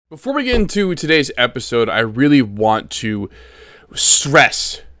Before we get into today's episode, I really want to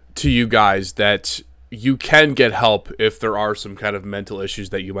stress to you guys that you can get help if there are some kind of mental issues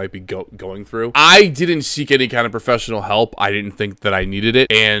that you might be going through. I didn't seek any kind of professional help. I didn't think that I needed it,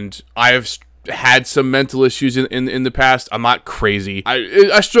 and I have had some mental issues in the past. I'm not crazy.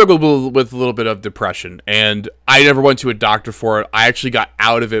 I struggled with a little bit of depression, and I never went to a doctor for it. I actually got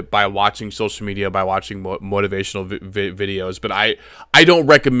out of it by watching social media, by watching motivational videos, but I don't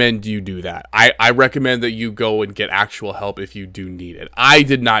recommend you do that. I recommend that you go and get actual help if you do need it. I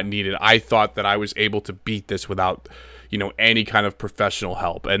did not need it. I thought that I was able to beat this without, you know, any kind of professional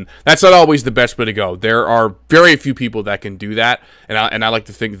help, and that's not always the best way to go. There are very few people that can do that, and I like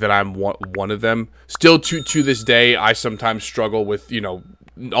to think that I'm one of them. Still to this day, I sometimes struggle with, you know,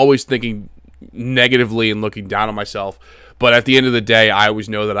 always thinking negatively and looking down on myself. But at the end of the day, I always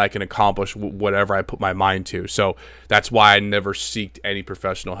know that I can accomplish whatever I put my mind to. So that's why I never seeked any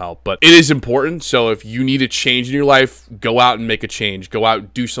professional help. But it is important. So if you need a change in your life, go out and make a change. Go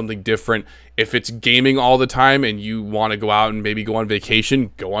out, do something different. If it's gaming all the time and you want to go out and maybe go on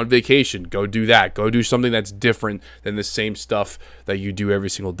vacation, go on vacation. Go do that. Go do something that's different than the same stuff that you do every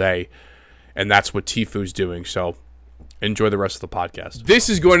single day. And that's what Tfue's doing. So enjoy the rest of the podcast. This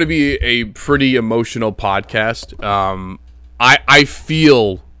is going to be a pretty emotional podcast. I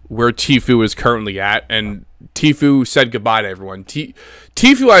feel where Tfue is currently at, and Tfue said goodbye to everyone.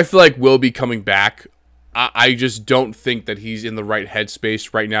 Tfue, I feel like, will be coming back. I just don't think that he's in the right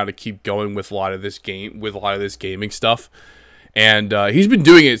headspace right now to keep going with a lot of this gaming stuff. And he's been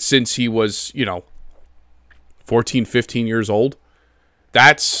doing it since he was, you know, 14, 15 years old.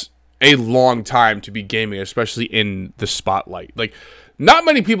 That's a long time to be gaming, especially in the spotlight. Like, not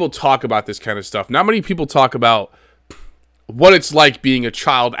many people talk about this kind of stuff. Not many people talk about what it's like being a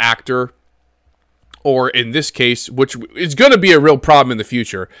child actor, or in this case, which is going to be a real problem in the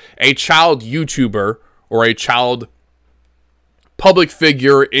future, a child YouTuber or a child public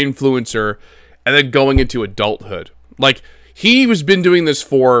figure influencer, and then going into adulthood. Like, he has been doing this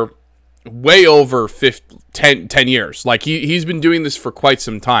for way over 10 years. Like, he's been doing this for quite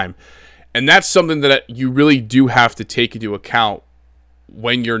some time. And that's something that you really do have to take into account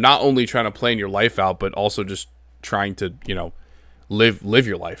when you're not only trying to plan your life out, but also just trying to, you know, live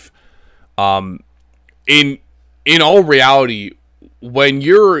your life. In all reality, when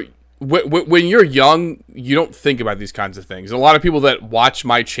you're young, you don't think about these kinds of things. And a lot of people that watch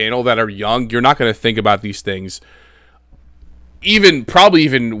my channel that are young, you're not going to think about these things probably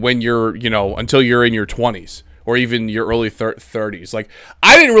even when you're, you know, until you're in your 20s or even your early 30s. Like,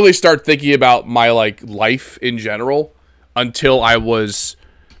 I didn't really start thinking about my, like, life in general until I was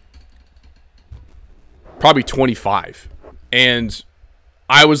probably 25. And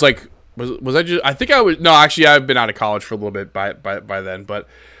I was like, was I just, I think I was, no, actually, I've been out of college for a little bit by then, but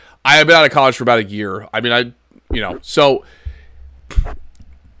I have been out of college for about a year. I mean, you know, so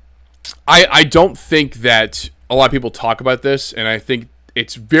I don't think that a lot of people talk about this, and I think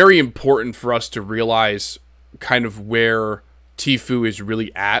it's very important for us to realize kind of where Tfue is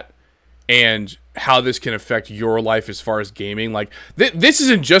really at and how this can affect your life as far as gaming. Like, this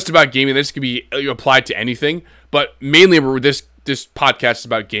isn't just about gaming. This could be applied to anything, but mainly this podcast is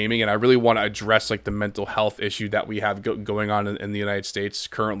about gaming, and I really want to address, like, the mental health issue that we have going on in the United States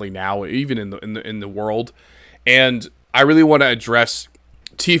currently now, even in the world. And I really want to address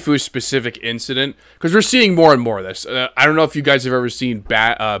Tfue's specific incident, because we're seeing more and more of this. I don't know if you guys have ever seen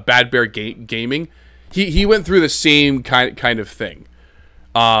Bad Bear Gaming. He went through the same kind of thing.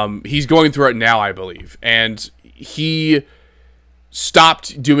 He's going through it now, I believe, and he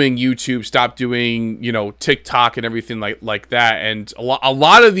stopped doing YouTube, stopped doing, you know, TikTok and everything like that. And a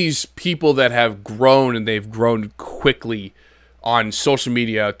lot of these people that have grown, and they've grown quickly on social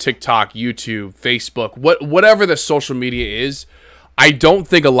media, TikTok, YouTube, Facebook, whatever the social media is, I don't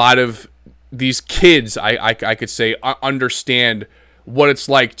think a lot of these kids, I could say, understand what it's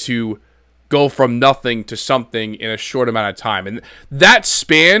like to go from nothing to something in a short amount of time. And that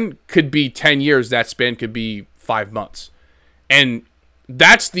span could be 10 years. That span could be 5 months. And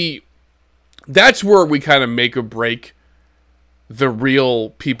that's where we kind of make or break the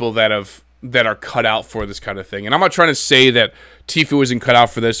real people that are cut out for this kind of thing. And I'm not trying to say that Tfue isn't cut out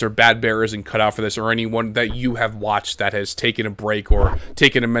for this, or Bad Bear isn't cut out for this, or anyone that you have watched that has taken a break or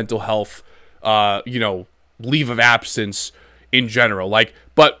taken a mental health, you know, leave of absence in general. Like,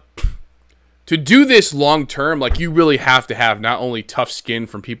 but to do this long term, like, you really have to have not only tough skin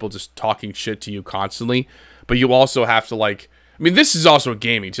from people just talking shit to you constantly, but you also have to, like, I mean, this is also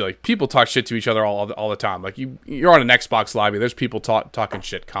gaming too. Like, people talk shit to each other all the time. Like, you're on an Xbox lobby, there's people talking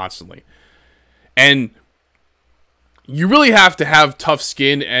shit constantly, and you really have to have tough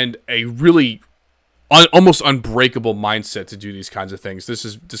skin and a really almost unbreakable mindset to do these kinds of things.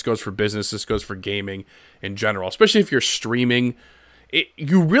 This goes for business. This goes for gaming in general, especially if you're streaming.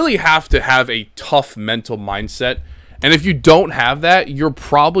 You really have to have a tough mental mindset. And if you don't have that, you're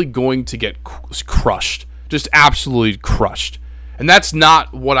probably going to get crushed. Just absolutely crushed. And that's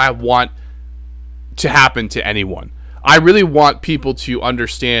not what I want to happen to anyone. I really want people to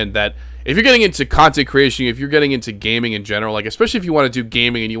understand that if you're getting into content creation, if you're getting into gaming in general, like especially if you want to do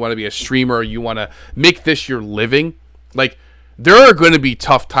gaming and you want to be a streamer, or you want to make this your living, like there are going to be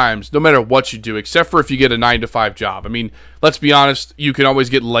tough times no matter what you do, except for if you get a 9-to-5 job. I mean, let's be honest, you can always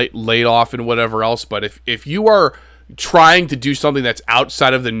get laid off and whatever else, but if you are trying to do something that's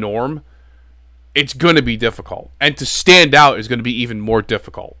outside of the norm, it's going to be difficult. And to stand out is going to be even more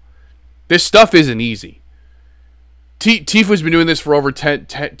difficult. This stuff isn't easy. Tfue's been doing this for over 10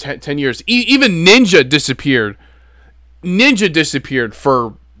 years. Even Ninja disappeared. Ninja disappeared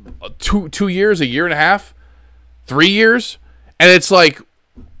for two years, a year and a half, 3 years. And it's like,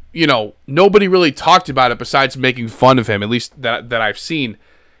 you know, nobody really talked about it besides making fun of him, at least that I've seen.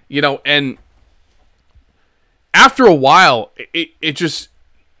 You know, and after a while, it just...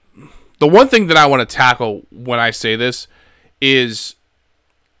 The one thing that I want to tackle when I say this is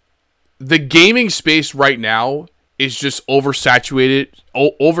the gaming space right now is just oversaturated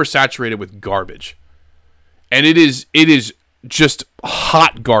with garbage. And it is just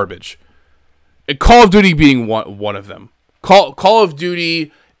hot garbage. And Call of Duty being one of them. Call of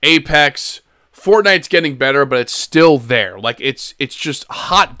Duty, Apex, Fortnite's getting better, but it's still there. Like it's just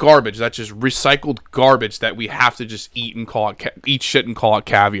hot garbage. That's just recycled garbage that we have to just eat shit and call it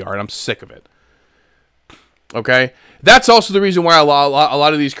caviar, and I'm sick of it. Okay? That's also the reason why a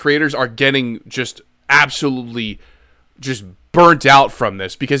lot of these creators are getting just absolutely just burnt out from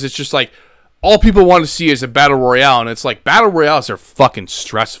this, because it's just like all people want to see is a battle royale, and it's like battle royales are fucking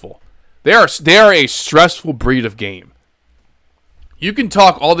stressful. They are a stressful breed of game. You can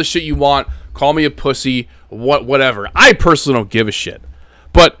talk all the shit you want, call me a pussy, whatever. I personally don't give a shit.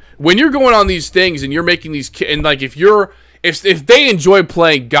 But when you're going on these things and you're making these and like if they enjoy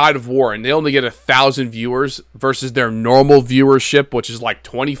playing God of War and they only get 1,000 viewers versus their normal viewership, which is like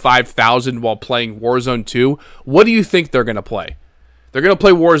 25,000 while playing Warzone 2, what do you think they're going to play? They're going to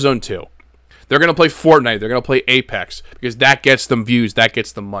play Warzone 2. They're going to play Fortnite. They're going to play Apex because that gets them views. That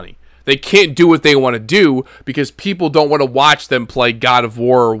gets them money. They can't do what they want to do because people don't want to watch them play God of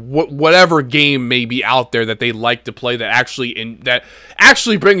War or whatever game may be out there that they like to play that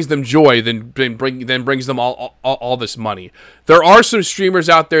actually brings them joy, then brings them all this money. There are some streamers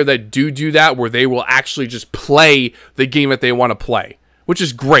out there that do that where they will actually just play the game that they want to play, which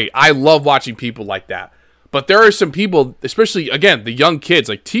is great. I love watching people like that. But there are some people, especially, again, the young kids,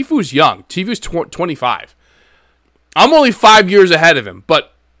 like Tfue's young. Tfue's 25. I'm only 5 years ahead of him, but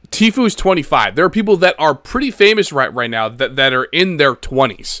Tfue's 25. There are people that are pretty famous right now that are in their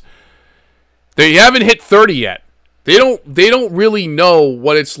 20s. They haven't hit 30 yet. They don't really know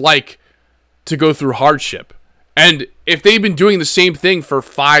what it's like to go through hardship. And if they've been doing the same thing for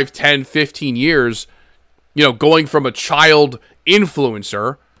 5, 10, 15 years, you know, going from a child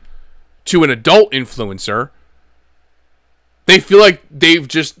influencer to an adult influencer, they feel like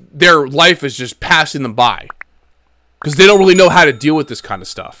their life is just passing them by. Because they don't really know how to deal with this kind of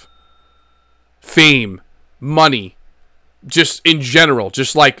stuff. Fame, money, just in general,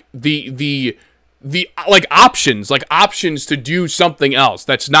 just like the options to do something else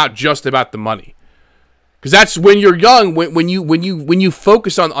that's not just about the money. Because that's when you're young, when you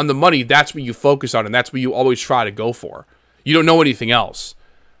focus on the money, that's what you focus on, and that's what you always try to go for. You don't know anything else.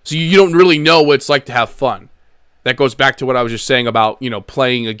 So you don't really know what it's like to have fun. That goes back to what I was just saying about, you know,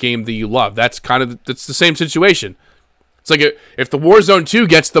 playing a game that you love. That's the same situation. It's like if the Warzone 2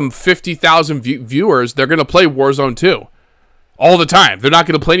 gets them 50,000 viewers, they're going to play Warzone 2 all the time. They're not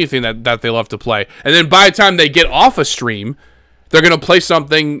going to play anything that they love to play. And then by the time they get off a stream, they're going to play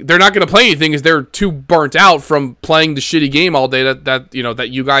something. They're not going to play anything because they're too burnt out from playing the shitty game all day that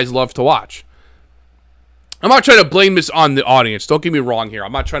you guys love to watch. I'm not trying to blame this on the audience. Don't get me wrong here.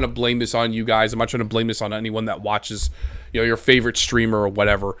 I'm not trying to blame this on you guys. I'm not trying to blame this on anyone that watches, you know, your favorite streamer or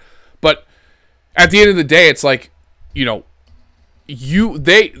whatever. But at the end of the day, it's like, you know,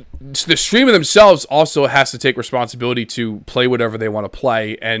 the streamer themselves also has to take responsibility to play whatever they want to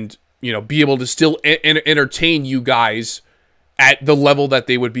play and, you know, be able to still entertain you guys at the level that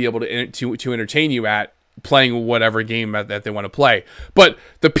they would be able to entertain you at playing whatever game that they want to play. But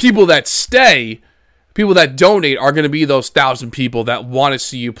the people that stay, people that donate are going to be those 1,000 people that want to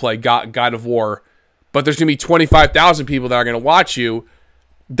see you play God of War. But there's going to be 25,000 people that are going to watch you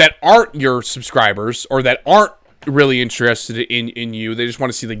that aren't your subscribers or that aren't really interested in you. They just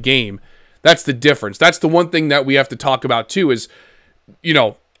want to see the game. That's the difference. That's the one thing that we have to talk about too is, you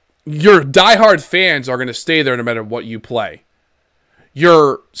know, your diehard fans are going to stay there no matter what you play.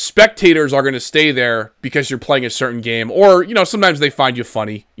 Your spectators are going to stay there because you're playing a certain game, or, you know, sometimes they find you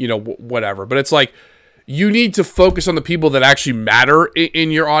funny, you know, whatever. But it's like, you need to focus on the people that actually matter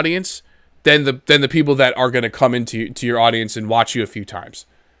in your audience than the people that are going to come into your audience and watch you a few times.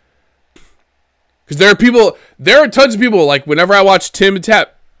 Because there are tons of people, like whenever I watch Tim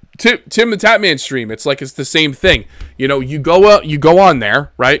the Tatman stream, it's like it's the same thing. You know, you go on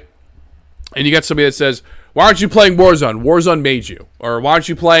there, right? And you got somebody that says, why aren't you playing Warzone? Warzone made you. Or why aren't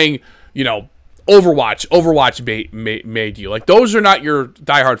you playing, you know, Overwatch? Overwatch made you. Like, those are not your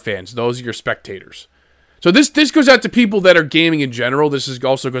diehard fans. Those are your spectators. So this goes out to people that are gaming in general. This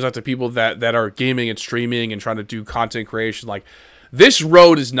also goes out to people that are gaming and streaming and trying to do content creation. Like, this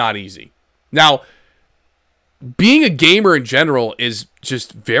road is not easy. Now, being a gamer in general is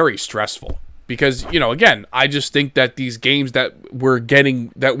just very stressful. Because, you know, again, I just think that these games that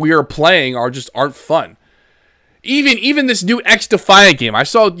we are playing aren't fun. Even this new X Defiant game, I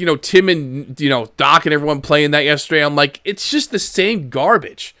saw, you know, Tim and, you know, Doc and everyone playing that yesterday. I'm like, it's just the same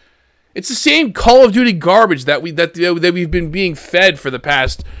garbage. It's the same Call of Duty garbage that we've been being fed for the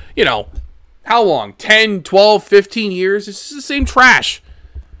past, you know, how long? 10, 12, 15 years? It's just the same trash.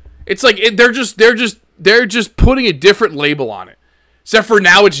 It's like they're just putting a different label on it. Except for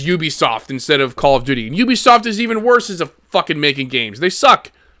now it's Ubisoft instead of Call of Duty. And Ubisoft is even worse as a fucking making games. They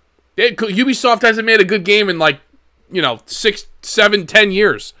suck. Ubisoft hasn't made a good game in, like, you know, 6, 7, 10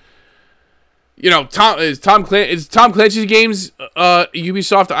 years. You know, Tom Clancy's games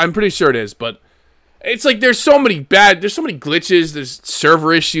Ubisoft? I'm pretty sure it is, but it's like there's so many glitches, there's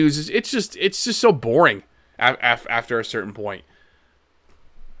server issues. It's just so boring after a certain point.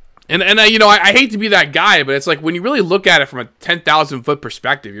 And I, you know, I hate to be that guy, but it's like when you really look at it from a 10,000 foot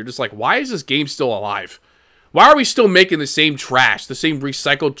perspective, you're just like, why is this game still alive? Why are we still making the same trash, the same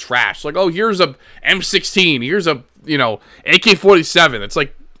recycled trash? Like, oh, here's a M16, here's a, you know, AK-47. It's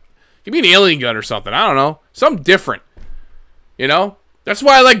like, give me an alien gun or something. I don't know. Something different. You know? That's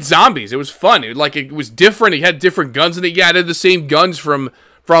why I liked Zombies. It was fun. It was different. It had different guns in it. Yeah, it had the same guns from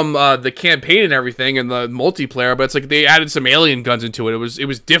the campaign and everything and the multiplayer, but it's like they added some alien guns into it. It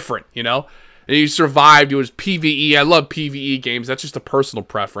was different, you know? And you survived. It was PvE. I love PvE games. That's just a personal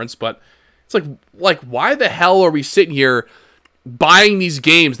preference, but it's like why the hell are we sitting here buying these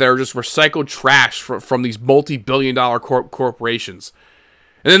games that are just recycled trash from these multi-billion-dollar corporations?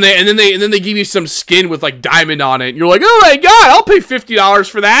 And then they give you some skin with, like, diamond on it. And you're like, oh my god, I'll pay $50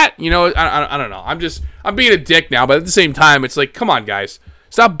 for that. You know, I don't know. I'm being a dick now, but at the same time, it's like, come on, guys,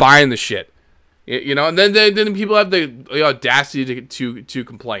 stop buying the shit. You know, and then people have the audacity to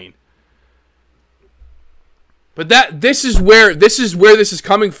complain. But this is where this is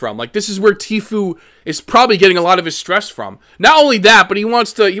coming from. Like, this is where Tfue is probably getting a lot of his stress from. Not only that, but he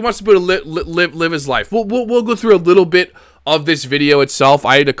wants to be able to live his life. We'll go through a little bit of this video itself.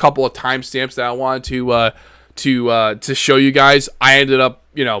 I had a couple of timestamps that I wanted to show you guys. I ended up,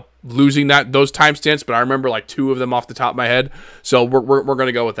 you know, losing those timestamps, but I remember like 2 of them off the top of my head. So we're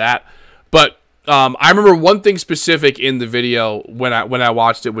gonna go with that. But I remember one thing specific in the video when I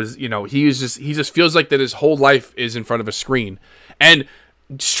watched it was, you know, he just feels like that his whole life is in front of a screen. And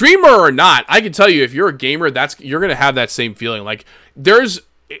streamer or not, I can tell you, if you're a gamer, you're gonna have that same feeling. Like,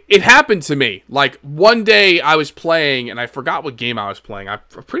 it happened to me. Like, one day I was playing, and I forgot what game I was playing. I'm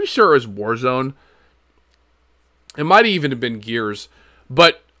pretty sure it was Warzone. It might even have been Gears,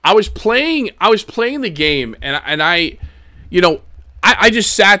 but I was playing the game, and I, you know, I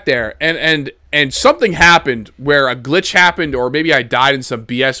just sat there, and something happened where a glitch happened, or maybe I died in some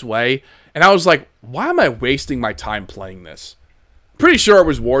BS way, and I was like, why am I wasting my time playing this? Pretty sure it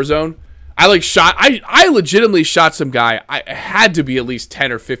was Warzone. I legitimately shot some guy. I had to be at least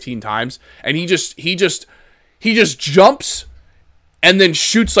 10 or 15 times, and he just jumps and then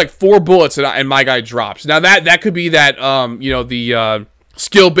shoots like 4 bullets, and my guy drops. Now that could be that you know, the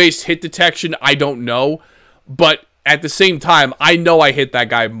skill-based hit detection. I don't know, but at the same time, I know I hit that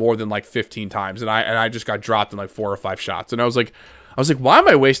guy more than like 15 times, and I just got dropped in like 4 or 5 shots, and I was like, why am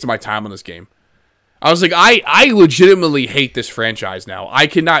I wasting my time on this game? I was like, I legitimately hate this franchise now. I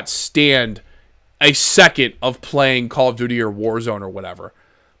cannot stand a second of playing Call of Duty or Warzone or whatever.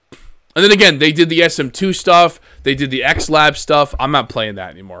 And then again, they did the SM2 stuff. They did the X-Lab stuff. I'm not playing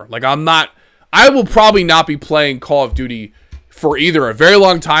that anymore. Like, I will probably not be playing Call of Duty for either a very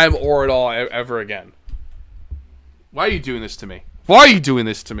long time or at all ever again. Why are you doing this to me? Why are you doing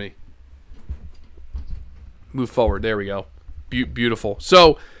this to me? Move forward. There we go. Beautiful.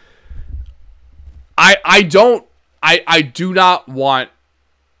 So, I don't I do not want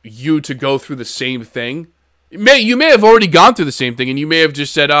you to go through the same thing. You may have already gone through the same thing, and you may have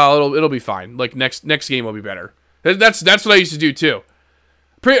just said, "Oh, it'll be fine. Like next game will be better." That's what I used to do too.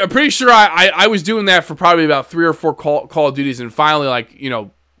 I'm pretty sure I was doing that for probably about 3 or 4 Call of Duties, and finally, like, you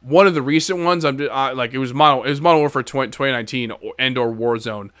know, one of the recent ones, like it was Modern Warfare 2019 and/or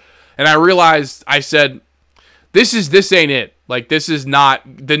Warzone, and I realized, I said, this ain't it. Like, this is not,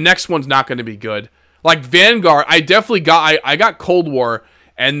 the next one's not going to be good. Like Vanguard, I definitely got I got Cold War,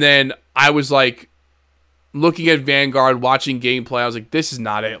 and then I was like looking at Vanguard, watching gameplay. I was like, this is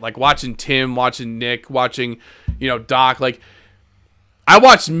not it. Like watching Tim, watching Nick, watching, you know, Doc. Like, I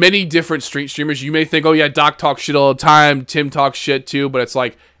watched many different streamers. You may think, oh yeah, Doc talks shit all the time, Tim talks shit too, but it's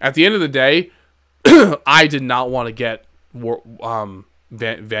like, at the end of the day, I did not want to get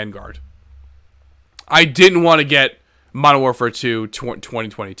Vanguard. I didn't want to get Modern Warfare 2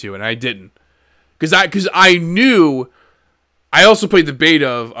 2022, and I didn't. Because I knew, I also played the beta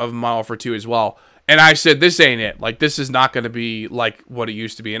of Modern Warfare 2 as well, and I said, this ain't it. Like, this is not going to be like what it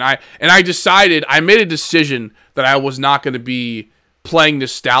used to be. And I decided, I made a decision that I was not going to be playing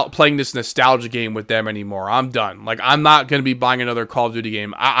this nostalgia game with them anymore. I'm done. Like, I'm not going to be buying another Call of Duty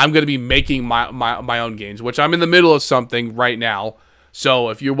game. I'm going to be making my own games, which I'm in the middle of something right now. So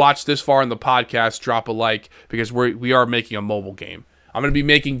if you watch this far in the podcast, drop a like, because we are making a mobile game. I'm going to be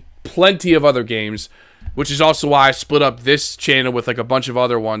making plenty of other games, which is also why I split up this channel with like a bunch of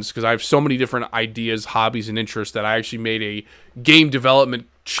other ones, because I have so many different ideas, hobbies, and interests that I actually made a game development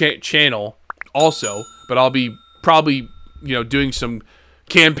channel also. But I'll be probably, you know, doing some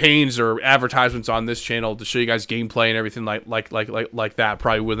campaigns or advertisements on this channel to show you guys gameplay and everything like that,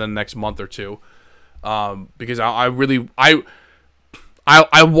 probably within the next month or two. Because I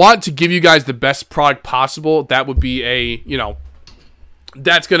want to give you guys the best product possible. That would be a, you know,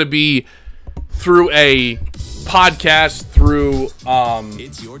 that's going to be through a podcast, through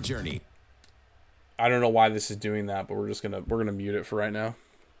it's your journey. I don't know why this is doing that, but we're gonna mute it for right now.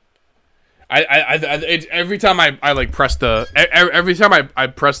 Every time I like press the every time I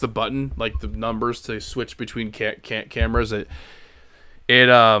press the button, like the numbers to switch between cameras, it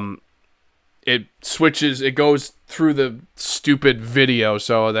switches, it goes through the stupid video,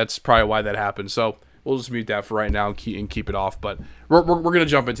 so that's probably why that happens. So we'll just mute that for right now and keep it off. But we're gonna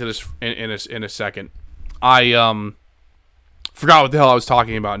jump into this in a second. I forgot what the hell I was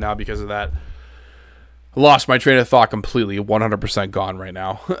talking about now because of that. Lost my train of thought completely. 100% gone right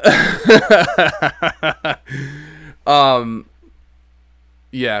now.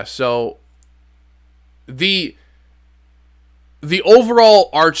 Yeah. So the overall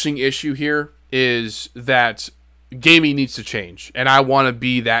arching issue here is that gaming needs to change, and I want to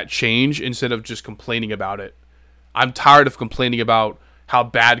be that change instead of just complaining about it. I'm tired of complaining about how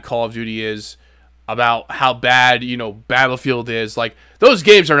bad Call of Duty is, about how bad, you know, Battlefield is. Like, those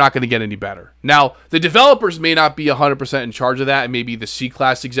games are not going to get any better. Now, the developers may not be 100% in charge of that, and maybe the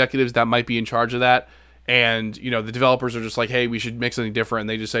C-class executives that might be in charge of that, and, you know, the developers are just like, hey, we should make something different, and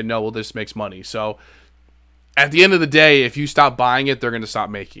they just say, no, well, this makes money. So, at the end of the day, if you stop buying it, they're going to stop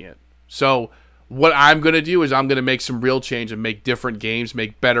making it. So, what I'm going to do is I'm going to make some real change and make different games,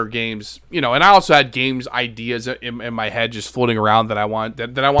 make better games, you know. And I also had games ideas in my head just floating around that I want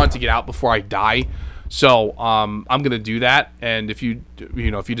to get out before I die. So I'm going to do that. And if you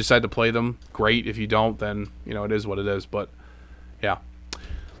decide to play them, great. If you don't, then, you know, it is what it is. But yeah,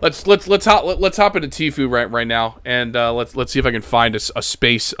 let's hop into Tfue right now, and let's see if I can find a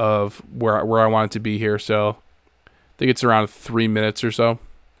space of where I want it to be here. So I think it's around 3 minutes or so.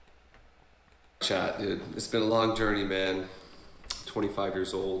 Chat, dude. It's been a long journey, man. 25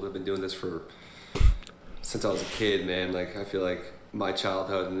 years old. I've been doing this since I was a kid, man. Like, I feel like my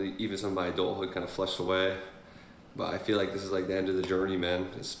childhood and even some of my adulthood kind of flushed away. But I feel like this is like the end of the journey, man.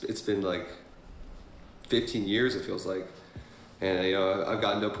 It's been like 15 years, it feels like. And, you know, I've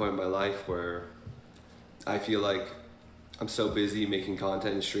gotten to a point in my life where I feel like I'm so busy making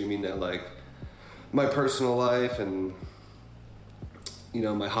content and streaming that, like, my personal life and, you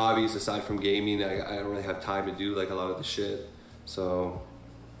know, my hobbies aside from gaming, I don't really have time to do like a lot of the shit. So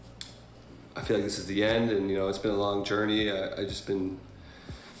I feel like this is the end, and, you know, it's been a long journey. It's been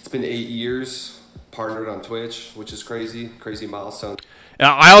 8 years partnered on Twitch, which is crazy milestone. And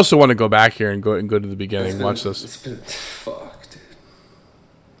I also want to go back here and go to the beginning and watch this. It's been, fuck, dude.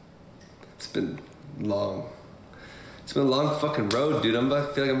 It's been long. It's been a long fucking road, dude. I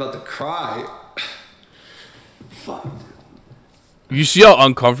feel like I'm about to cry. Fuck, dude. You see how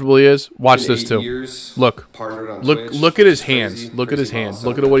uncomfortable he is? Watch this too. Look at his hands. Look at his hands.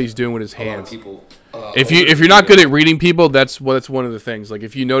 Look at what he's doing with his hands. If you're not good at reading people, that's one of the things. Like,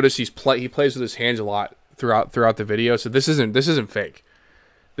 if you notice, he plays with his hands a lot throughout the video. So this isn't fake.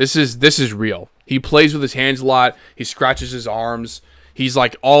 This is real. He plays with his hands a lot. He scratches his arms. He's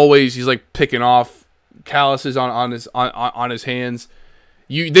like picking off calluses on his hands.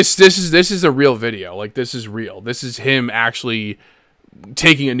 This is a real video. Like, this is real. This is him actually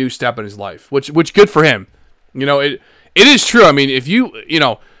taking a new step in his life, which good for him. You know, it is true. I mean, if you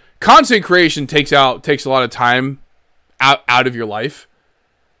know, content creation takes a lot of time out of your life,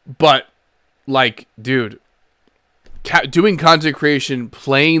 but like, dude, doing content creation,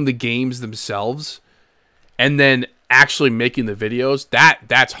 playing the games themselves, and then actually making the videos,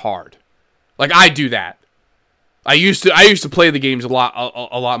 that's hard. Like, I do that. I used to play the games a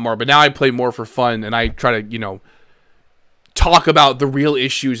lot more, but now I play more for fun, and I try to, you know, talk about the real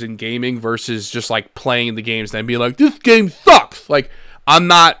issues in gaming versus just like playing the games and then be like, this game sucks. Like, I'm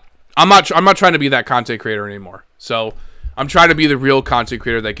not trying to be that content creator anymore. So I'm trying to be the real content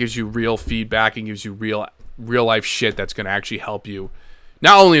creator that gives you real feedback and gives you real life shit that's going to actually help you,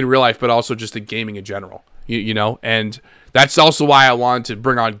 not only in real life, but also just in gaming in general, you know? And that's also why I wanted to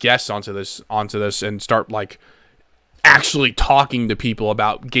bring on guests onto this and start like actually talking to people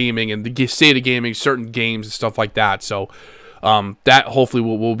about gaming and the state of gaming, certain games and stuff like that. So that hopefully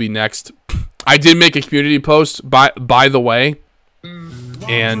will be next. I did make a community post by the way,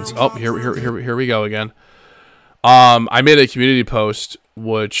 and oh, here we go again. I made a community post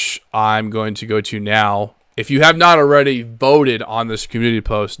which I'm going to go to now. If you have not already voted on this community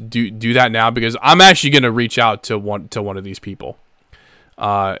post, do that now, because I'm actually going to reach out to one of these people.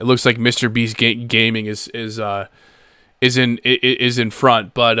 It looks like Mr. Beast Gaming is in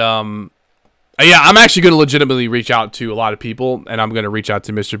front, but yeah, I'm actually going to legitimately reach out to a lot of people, and I'm going to reach out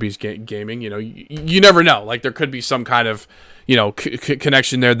to Mr. Beast Gaming. You know, you never know. Like, there could be some kind of, you know,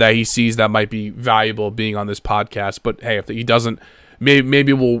 connection there that he sees that might be valuable being on this podcast. But hey, if he doesn't,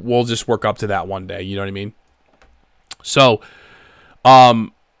 maybe we'll just work up to that one day. You know what I mean? So,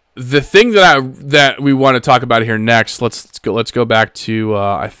 the thing that we want to talk about here next, let's go back to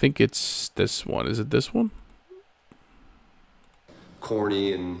I think it's this one. Is it this one?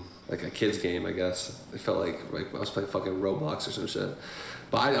 Corny and like a kid's game, I guess. It felt like I was playing fucking Roblox or some shit.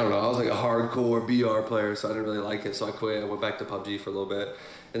 But I don't know, I was like a hardcore BR player, so I didn't really like it, so I quit. I went back to PUBG for a little bit,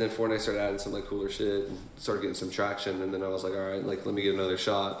 and then Fortnite started adding some like cooler shit and started getting some traction, and then I was like, all right, like, let me get another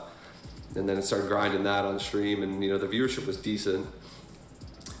shot. And then it started grinding that on stream, and, you know, the viewership was decent.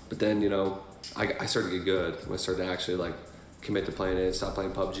 But then, you know, I started to get good when I started to actually like commit to playing it, stop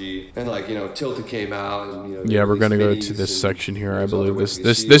playing PUBG, and like, you know, Tilted came out, and, you know, yeah, we're gonna go to this section here. I believe this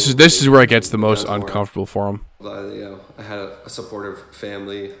is where it gets the most uncomfortable for him. You know, I had a supportive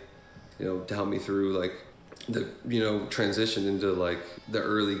family, you know, to help me through like the, you know, transition into like the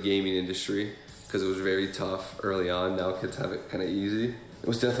early gaming industry, because it was very tough early on. Now kids have it kind of easy. It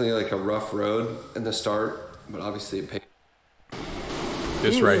was definitely like a rough road in the start, but obviously it paid.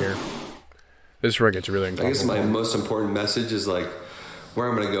 This right here. This is where it gets really uncomfortable. I guess my most important message is like where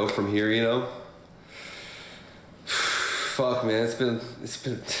I'm gonna go from here, you know? Fuck, man, it's been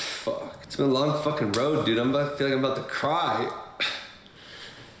a long fucking road, dude. I feel like I'm about to cry.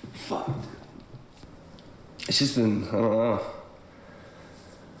 Fuck. It's just been, I don't know.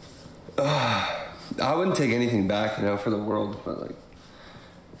 I wouldn't take anything back, you know, for the world, but like,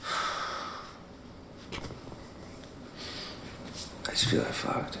 I just feel like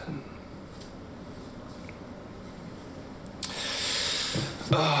fucked.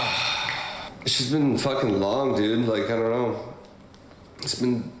 It's just been fucking long, dude. Like, I don't know. It's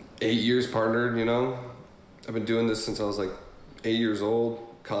been 8 years partnered, you know? I've been doing this since I was like 8 years old,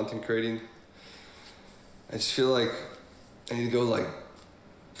 content creating. I just feel like I need to go like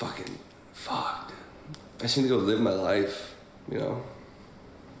fucking fuck, dude. I just need to go live my life, you know?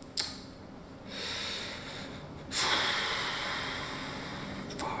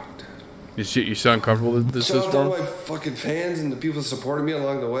 You sound comfortable with this? Shout out to all my fucking fans and the people that supported me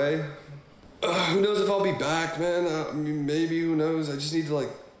along the way. Who knows if I'll be back, man? I mean, maybe, who knows? I just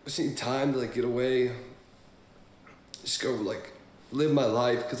need time to like get away. Just go like live my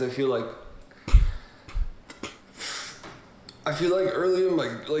life, because I feel like early in my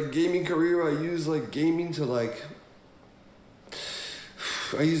like gaming career, I used like gaming to like,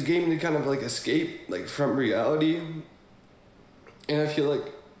 I used gaming to kind of like escape like from reality. And I feel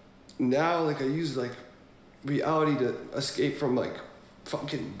like now, like, I use like reality to escape from like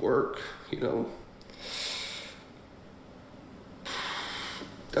fucking work, you know?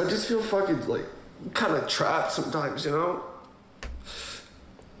 I just feel fucking like kind of trapped sometimes, you know?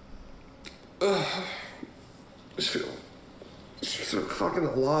 I just feel fucking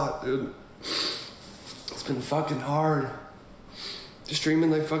a lot, dude. It's been fucking hard. Just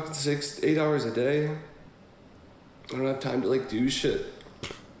streaming like fucking 6-8 hours a day. I don't have time to like do shit.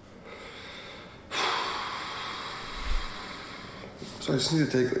 So I just need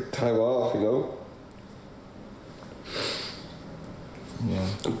to take like time off, you know? Yeah.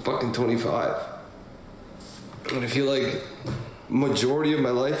 I'm fucking 25. And I feel like majority of my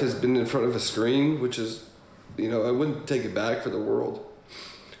life has been in front of a screen, which is, you know, I wouldn't take it back for the world.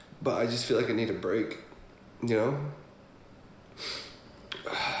 But I just feel like I need a break, you know?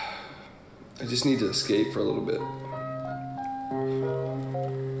 I just need to escape for a little bit.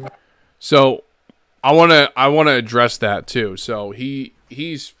 So I wanna address that too. So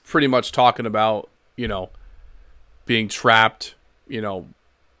he's pretty much talking about, you know, being trapped, you know.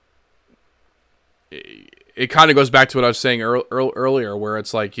 It kind of goes back to what I was saying earlier, where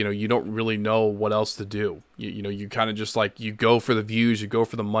it's like, you know, you don't really know what else to do. You know, you kind of just like, you go for the views, you go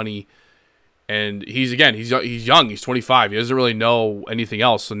for the money. And he's young, he's 25. He doesn't really know anything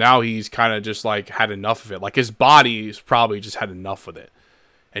else. So now he's kind of just like had enough of it. Like his body's probably just had enough with it.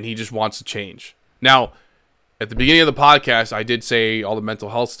 And he just wants to change. Now, at the beginning of the podcast, I did say all the mental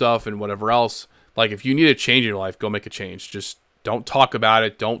health stuff and whatever else. Like, if you need a change in your life, go make a change. Just don't talk about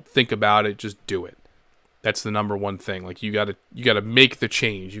it. Don't think about it. Just do it. That's the number one thing. Like, you gotta make the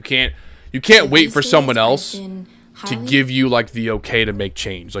change. You can't wait for someone else to give you like the okay to make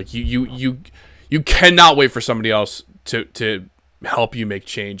change. Like you cannot wait for somebody else to help you make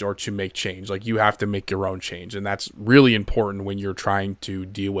change or to make change. Like, you have to make your own change, and that's really important when you're trying to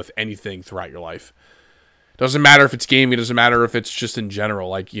deal with anything throughout your life. Doesn't matter if it's gaming, doesn't matter if it's just in general,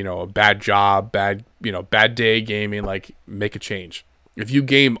 like, you know, a bad job, bad day gaming, like, make a change. If you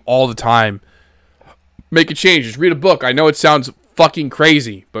game all the time, make a change. Just read a book. I know it sounds fucking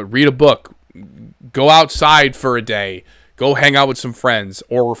crazy, but read a book. Go outside for a day. Go hang out with some friends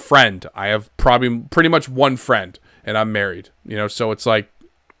or a friend. I have probably pretty much one friend, and I'm married, you know, so it's like,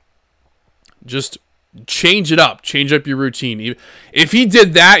 just change it up. Change up your routine. If he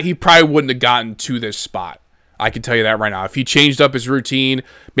did that, he probably wouldn't have gotten to this spot. I can tell you that right now. If he changed up his routine,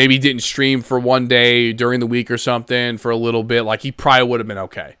 maybe he didn't stream for one day during the week or something for a little bit, like, he probably would have been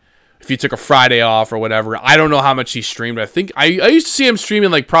okay. If he took a Friday off or whatever. I don't know how much he streamed. I think I used to see him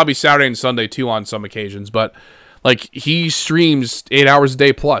streaming like probably Saturday and Sunday too on some occasions, but like, he streams 8 hours a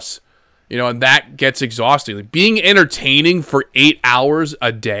day plus, you know, and that gets exhausting. Like, being entertaining for 8 hours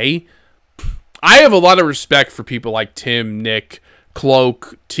a day. I have a lot of respect for people like Tim, Nick,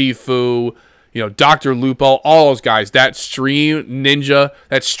 Cloak, Tfue, you know, Dr. Lupo, all those guys that stream Ninja,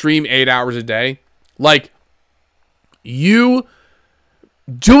 that stream 8 hours a day. Like, you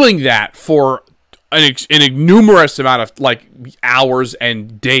doing that for an numerous amount of like hours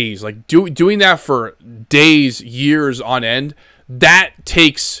and days, like doing that for days, years on end, that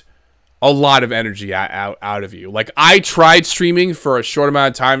takes a lot of energy out of you. Like, I tried streaming for a short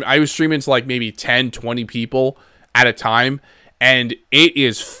amount of time. I was streaming to like maybe 10, 20 people at a time, and it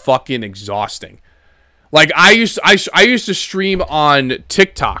is fucking exhausting. Like, I used to stream on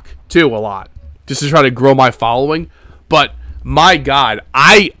TikTok too a lot, just to try to grow my following, but my God,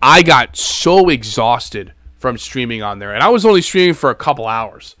 I got so exhausted from streaming on there, and I was only streaming for a couple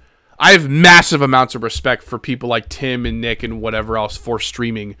hours. I have massive amounts of respect for people like Tim and Nick and whatever else for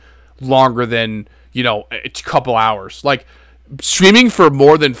streaming longer than, you know, a couple hours. Like, streaming for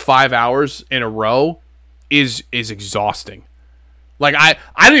more than 5 hours in a row is exhausting. Like, I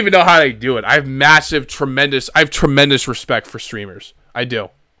don't even know how they do it. I have tremendous respect for streamers. I do.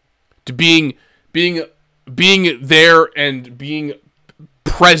 To being there and being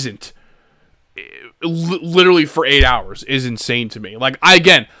present literally for 8 hours is insane to me. Like,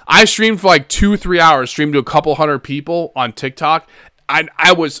 I streamed for like 2-3 hours, streamed to a couple hundred people on TikTok.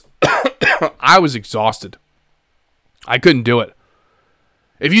 I was I was exhausted. I couldn't do it.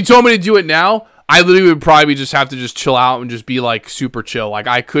 If you told me to do it now, I literally would probably just have to just chill out and just be like super chill. Like,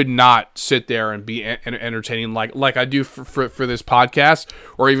 I could not sit there and be entertaining like I do for this podcast,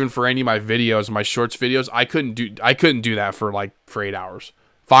 or even for any of my videos, my shorts videos. I couldn't do that for 8 hours,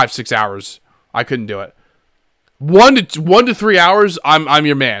 5-6 hours. I couldn't do it. 1 to 3 hours, I'm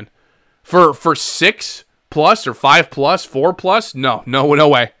your man. For 6 plus or 5 plus, 4 plus, no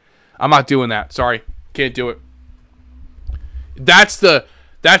way. I'm not doing that. Sorry, can't do it. That's the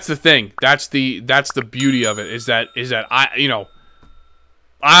thing. That's the beauty of it, is that I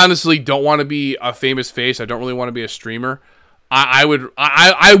honestly don't want to be a famous face. I don't really want to be a streamer. I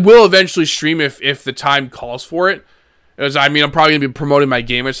will eventually stream if the time calls for it. Because, I mean, I'm probably gonna be promoting my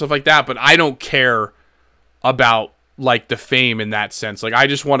game and stuff like that, but I don't care about like the fame in that sense. Like, I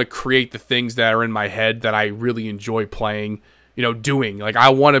just want to create the things that are in my head that I really enjoy playing, doing. Like, I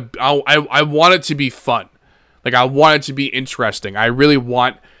want it to be fun. Like, I want it to be interesting. I really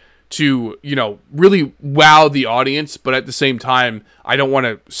want to, you know, really wow the audience, but at the same time, I don't want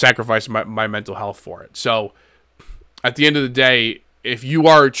to sacrifice my mental health for it. So at the end of the day, if you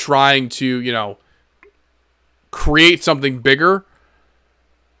are trying to, you know, create something bigger,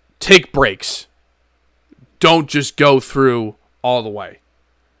 take breaks. Don't just go through all the way.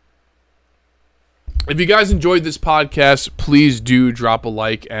 If you guys enjoyed this podcast, please do drop a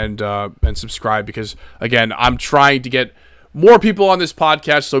like and subscribe, because, again, I'm trying to get more people on this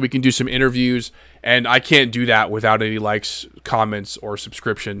podcast so we can do some interviews, and I can't do that without any likes, comments, or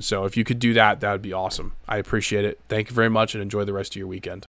subscriptions. So if you could do that, that would be awesome. I appreciate it. Thank you very much, and enjoy the rest of your weekend.